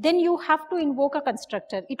 then you have to invoke a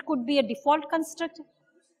constructor. It could be a default constructor.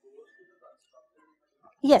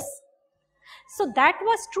 Yes. So that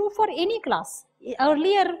was true for any class.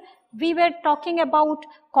 Earlier we were talking about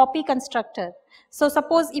copy constructor. So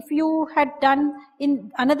suppose if you had done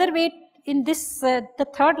in another way, in this the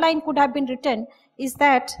third line could have been written is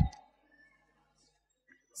that,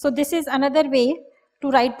 so this is another way to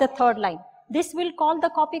write the third line. This will call the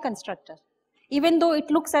copy constructor, even though it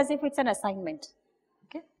looks as if it's an assignment.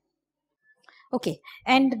 Okay. Okay.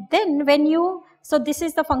 And then when you, so this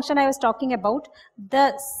is the function I was talking about,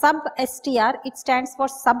 the sub str, it stands for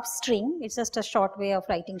substring. It's just a short way of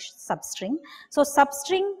writing substring. So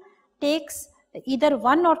substring takes either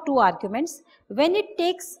one or two arguments. When it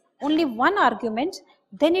takes only one argument,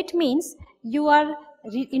 then it means you are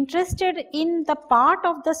interested in the part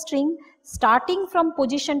of the string starting from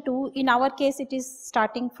position 2, in our case it is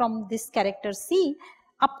starting from this character C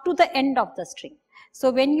up to the end of the string.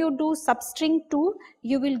 So when you do substring 2,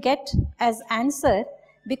 you will get as answer,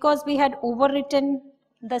 because we had overwritten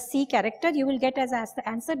the C character, you will get as the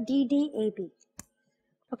answer DDAB.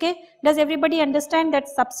 Okay, does everybody understand that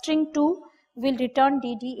substring 2 will return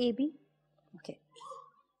DDAB? Okay.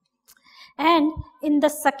 And in the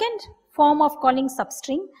second form of calling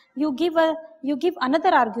substring, you give another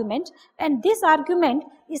argument, and this argument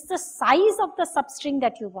is the size of the substring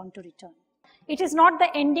that you want to return. It is not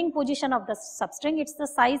the ending position of the substring, it's the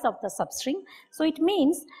size of the substring. So it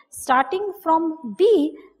means starting from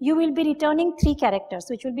B, you will be returning 3 characters,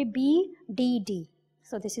 which will be B, D, D.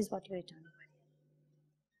 So this is what you return.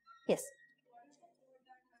 Yes.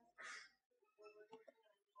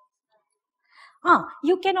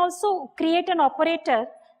 You can also create an operator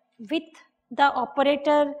with the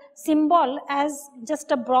operator symbol as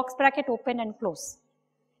just a box bracket open and close.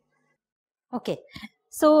 Okay.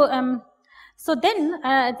 So,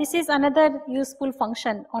 this is another useful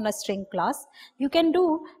function on a string class. You can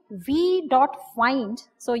do v.find.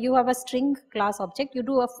 So you have a string class object, you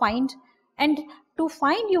do a find, and to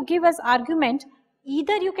find you give as argument,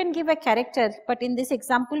 either you can give a character, but in this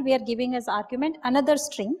example we are giving as argument another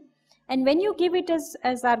string. And when you give it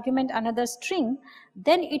as argument another string,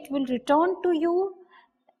 then it will return to you,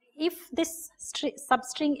 if this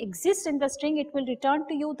substring exists in the string, it will return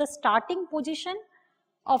to you the starting position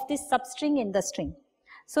of this substring in the string.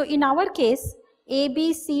 So in our case, A,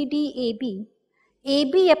 B, C, D, AB,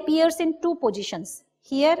 AB appears in 2 positions,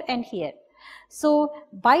 here and here. So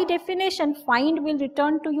by definition, find will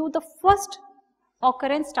return to you the first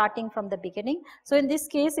occurrence starting from the beginning. So in this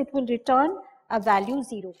case, it will return a value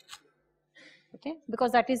 0. Okay,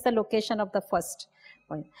 because that is the location of the first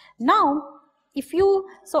point. Now, if you,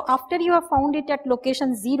 so after you have found it at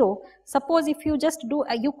location 0, suppose if you just do,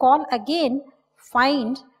 you call again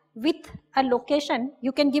find with a location,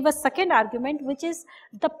 you can give a second argument, which is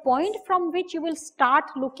the point from which you will start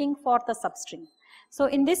looking for the substring. So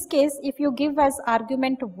in this case, if you give as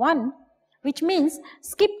argument 1, which means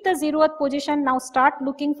skip the 0th position, now start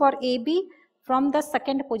looking for AB from the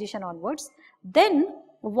second position onwards, then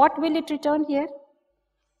what will it return here?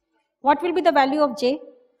 What will be the value of J?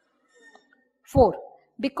 4,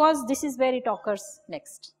 because this is where it occurs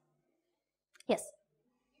next. Yes.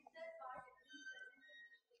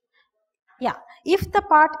 Yeah, if the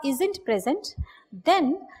part isn't present,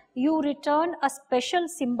 then you return a special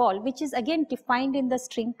symbol, which is again defined in the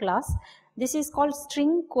string class. This is called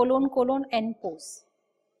string : n pose.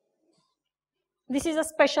 This is a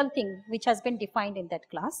special thing which has been defined in that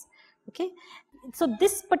class. Okay, so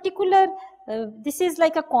this particular this is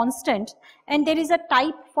like a constant, and there is a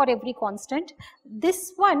type for every constant.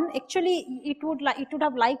 This one actually it would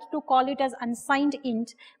have liked to call it as unsigned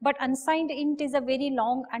int, but unsigned int is a very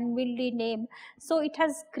long unwieldy name, so it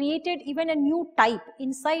has created even a new type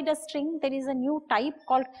inside a string. There is a new type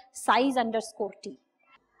called size_t.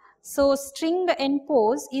 So string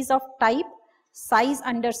npose is of type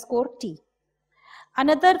size_t.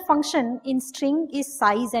 Another function in string is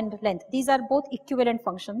size and length. These are both equivalent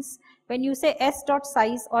functions. When you say s dot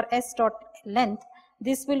size or s dot length,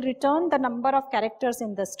 this will return the number of characters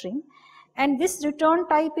in the string, and this return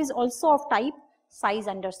type is also of type size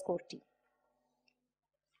underscore t.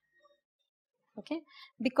 Okay,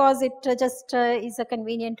 because it just is a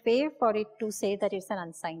convenient way for it to say that it's an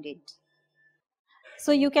unsigned int.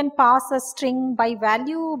 So you can pass a string by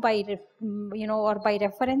value, by or by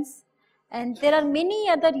reference, and there are many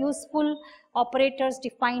other useful operators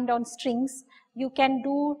defined on strings. You can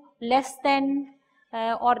do less than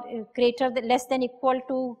or greater than, less than, equal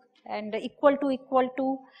to, and equal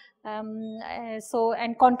to.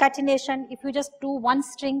 And concatenation. If you just do one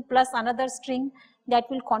string plus another string, that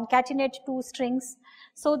will concatenate two strings.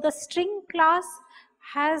 So the string class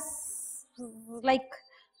has like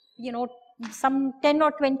some 10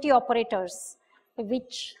 or 20 operators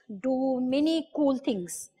which do many cool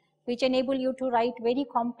things, which enable you to write very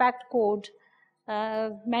compact code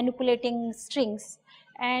manipulating strings.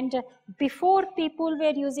 And before people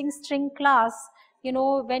were using string class,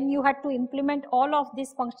 when you had to implement all of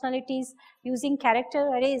these functionalities using character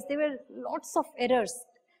arrays, there were lots of errors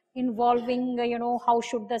involving how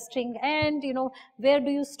should the string, and where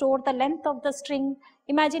do you store the length of the string.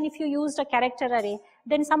 Imagine if you used a character array,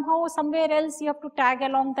 then somehow somewhere else you have to tag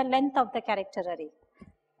along the length of the character array,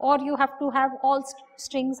 or you have to have all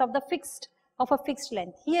strings of a fixed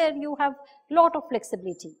length. Here you have lot of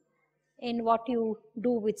flexibility in what you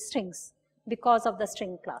do with strings because of the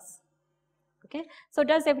string class. Okay, so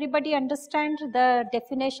does everybody understand the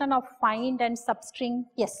definition of find and substring?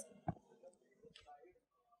 Yes.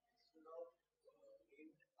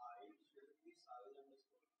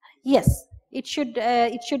 Yes, it should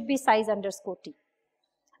be size underscore t.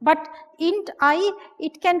 But int I,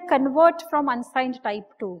 it can convert from unsigned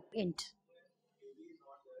type to int.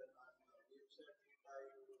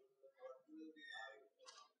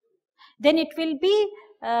 Then it will be,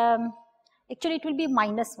 actually it will be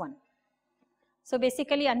 -1. So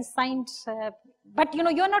basically unsigned, but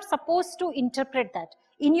you're not supposed to interpret that.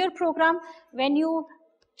 In your program, when you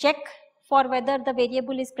check for whether the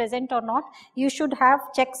variable is present or not, you should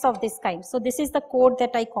have checks of this kind. So this is the code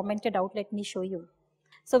that I commented out. Let me show you.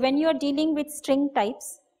 So when you are dealing with string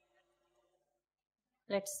types,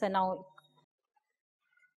 let's now.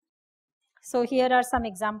 So here are some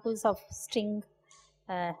examples of string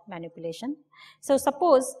manipulation. So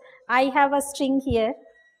suppose I have a string here,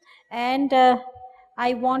 and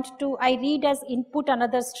I read as input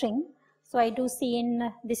another string. So I do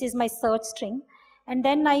cin, this is my search string, and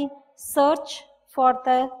then I search for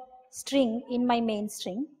the string in my main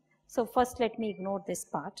string. So first let me ignore this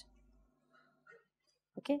part.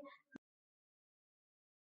 Okay,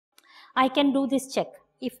 I can do this check.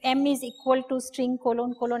 If m is equal to string :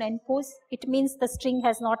 npos, it means the string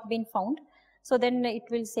has not been found. So then it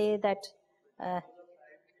will say that.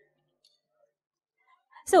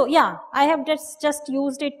 So yeah, I have just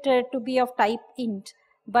used it to be of type int,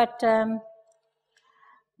 but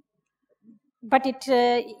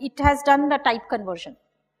it has done the type conversion.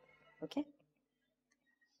 Okay.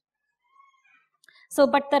 So,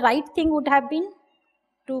 but the right thing would have been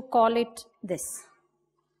to call it this.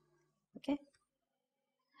 Okay.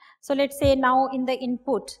 So let's say now in the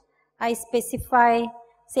input I specify,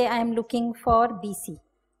 say I am looking for BC.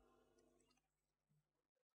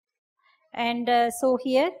 And so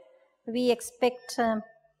here we expect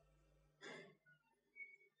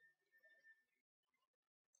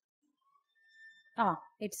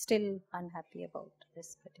it's still unhappy about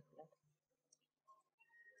this particular.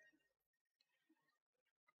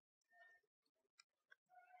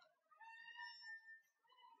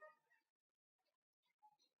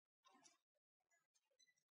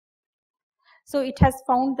 So it has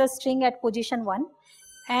found the string at position 1.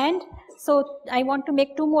 And so I want to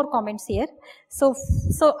make two more comments here. So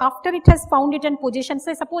after it has found it in position,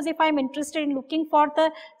 say suppose if I am interested in looking for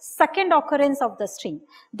the second occurrence of the string,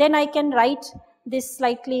 then I can write this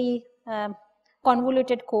slightly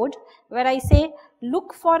convoluted code where I say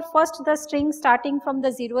look for first the string starting from the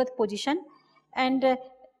 0th position, and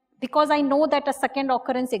because I know that a second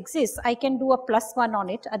occurrence exists, I can do a +1 on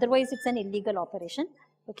it, otherwise it's an illegal operation.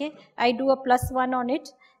 Okay, I do a +1 on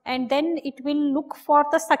it, and then it will look for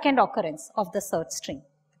the second occurrence of the search string.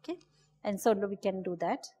 Okay, and so we can do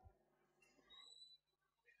that.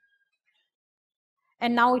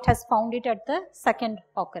 And now it has found it at the second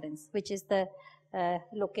occurrence, which is the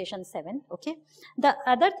location 7. Okay, the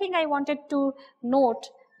other thing I wanted to note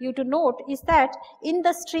is that in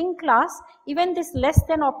the string class, even this less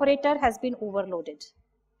than operator has been overloaded.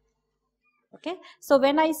 Okay, so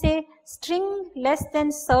when I say string less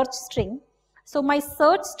than search string, So my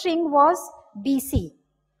search string was BC.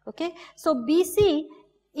 Okay, so BC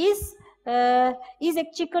is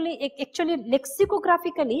actually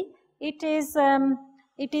lexicographically it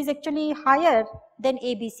is actually higher than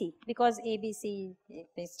ABC, because ABC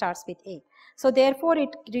it starts with A. So therefore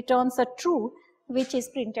it returns a true, which is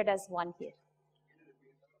printed as 1 here.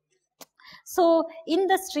 So in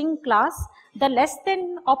the string class, the less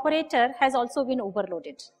than operator has also been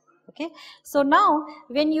overloaded. Okay. So now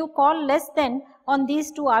when you call less than on these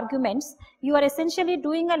two arguments, you are essentially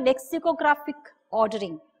doing a lexicographic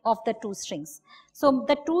ordering of the two strings. So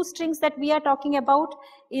the two strings that we are talking about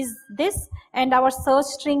is this, and our search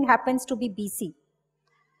string happens to be BC.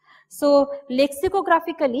 So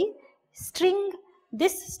lexicographically,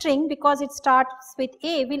 this string, because it starts with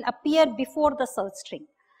A, will appear before the search string.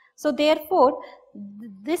 So therefore,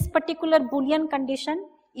 this particular Boolean condition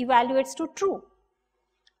evaluates to true,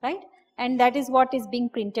 right? And that is what is being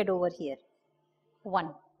printed over here, 1,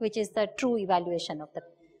 which is the true evaluation of the,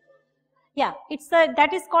 yeah,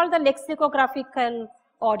 that is called the lexicographical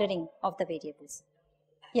ordering of the variables.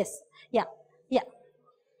 Yes, yeah, yeah.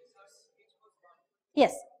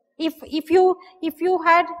 Yes, if you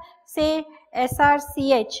had, say,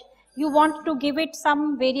 srch, you want to give it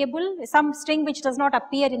some variable, some string which does not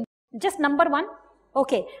appear in just number 1.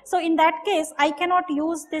 Okay, so in that case I cannot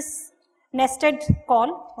use this nested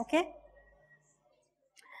call. Okay,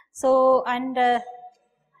 so and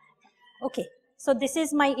okay, so this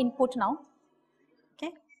is my input now.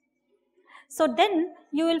 Okay, so then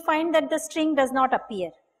you will find that the string does not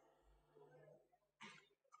appear,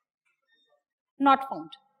 not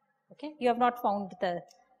found. Okay, you have not found the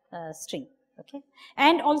string. Okay,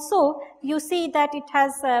 and also you see that it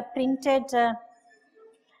has printed,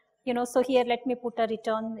 you know, so here let me put a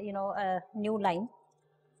return, you know, a new line.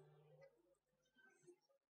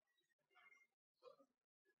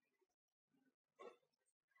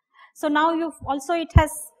 So now you've also, it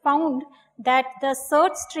has found that the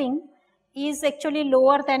search string is actually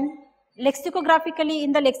lower than, lexicographically,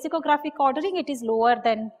 in the lexicographic ordering it is lower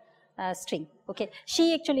than string. Okay,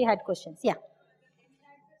 she actually had questions. Yeah,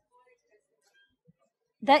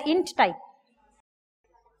 the int type.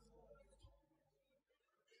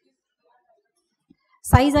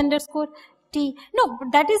 Size underscore t. No,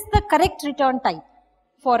 that is the correct return type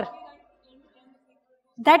for,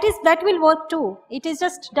 that will work too. It is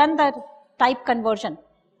just done the type conversion.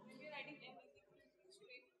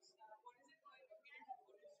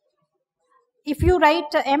 If you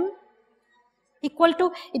write m equal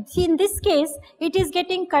to, see in this case it is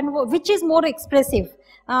getting which is more expressive?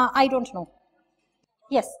 I don't know.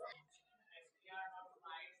 Yes.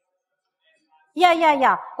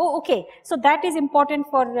 Yeah. Oh, okay. So that is important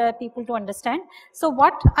for people to understand. So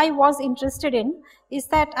what I was interested in is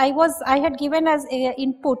that I had given as a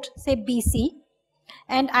input, say BC,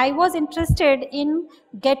 and I was interested in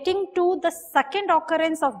getting to the second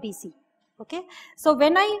occurrence of BC. Okay. So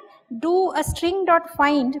when I do a string dot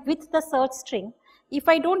find with the search string, if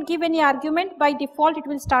I don't give any argument, by default it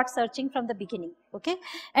will start searching from the beginning. Okay.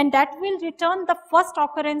 And that will return the first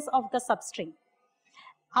occurrence of the substring.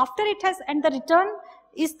 After it has, and the return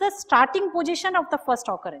is the starting position of the first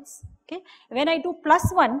occurrence. Okay. When I do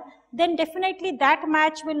 +1, then definitely that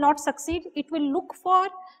match will not succeed. It will look for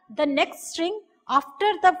the next string after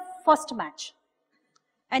the first match,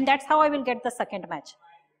 and that's how I will get the second match.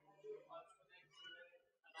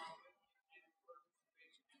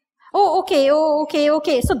 Oh, okay. Oh,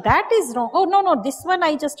 okay. So that is wrong. Oh, no. This one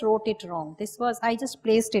I just wrote it wrong. I just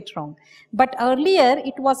placed it wrong. But earlier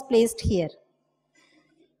it was placed here.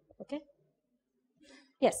 Okay.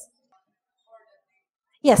 Yes.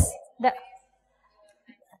 Yes.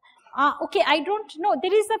 Okay, I don't know.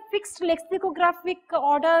 There is a fixed lexicographic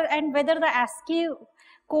order, and whether the ASCII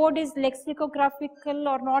code is lexicographical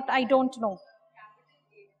or not, I don't know.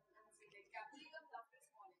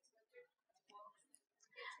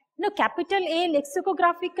 No, capital A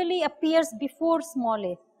lexicographically appears before small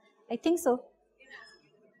a. I think so.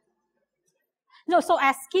 No, so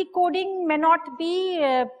ASCII coding may not be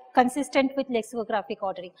consistent with lexicographic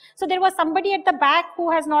ordering. So there was somebody at the back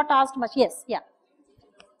who has not asked much. Yes, yeah.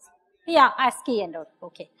 Yeah, ASCII and all.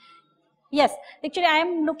 Okay. Yes, actually I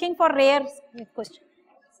am looking for rare question.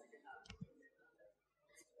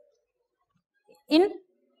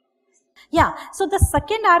 Yeah, so the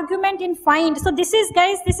second argument in find, so this is,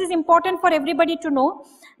 guys, this is important for everybody to know,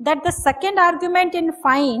 that the second argument in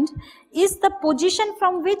find is the position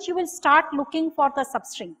from which you will start looking for the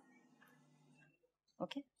substring.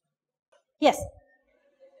 Okay. Yes.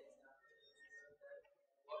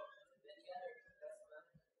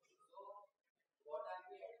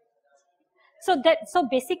 So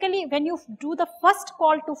basically when you do the first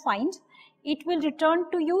call to find, it will return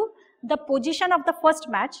to you the position of the first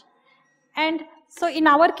match. And so in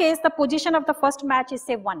our case, the position of the first match is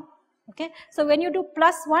say 1. Okay. So when you do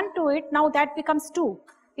 +1 to it, now that becomes 2.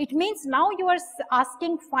 It means now you are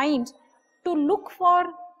asking find to look for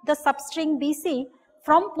the substring BC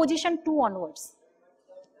from position 2 onwards.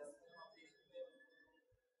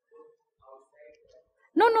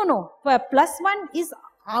 No. +1 is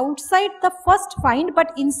outside the first find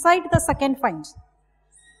but inside the second find.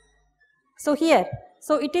 So here,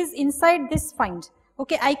 so it is inside this find.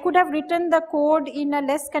 Okay, I could have written the code in a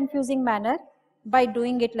less confusing manner by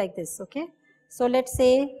doing it like this. Okay, so let's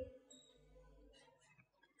say,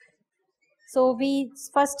 so we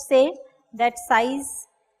first say that size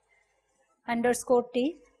underscore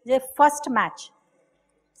t, the first match.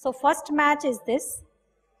 So first match is this.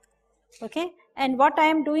 Okay, and what I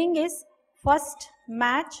am doing is first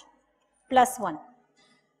match +1.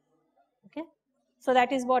 Okay, so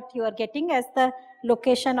that is what you are getting as the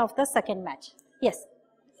location of the second match. Yes.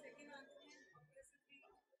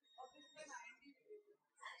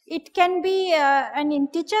 It can be an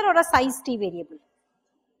integer or a size t variable.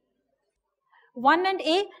 1 and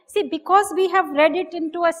a, see, because we have read it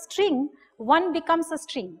into a string, 1 becomes a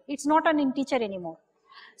string. It's not an integer anymore.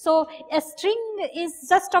 So a string is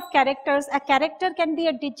just of characters. A character can be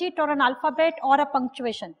a digit or an alphabet or a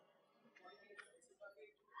punctuation.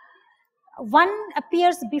 1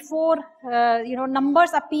 appears before,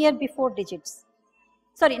 numbers appear before digits.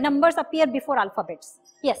 Sorry, numbers appear before alphabets.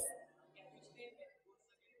 Yes.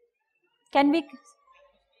 Can we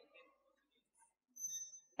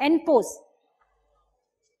npos?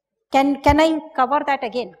 Can I cover that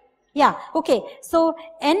again? Yeah, okay. So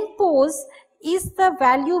npos is the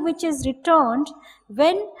value which is returned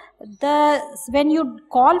when you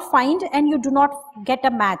call find and you do not get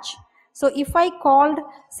a match. So if I called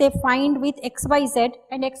say find with xyz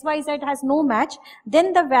and xyz has no match,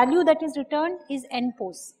 then the value that is returned is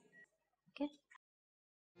npos.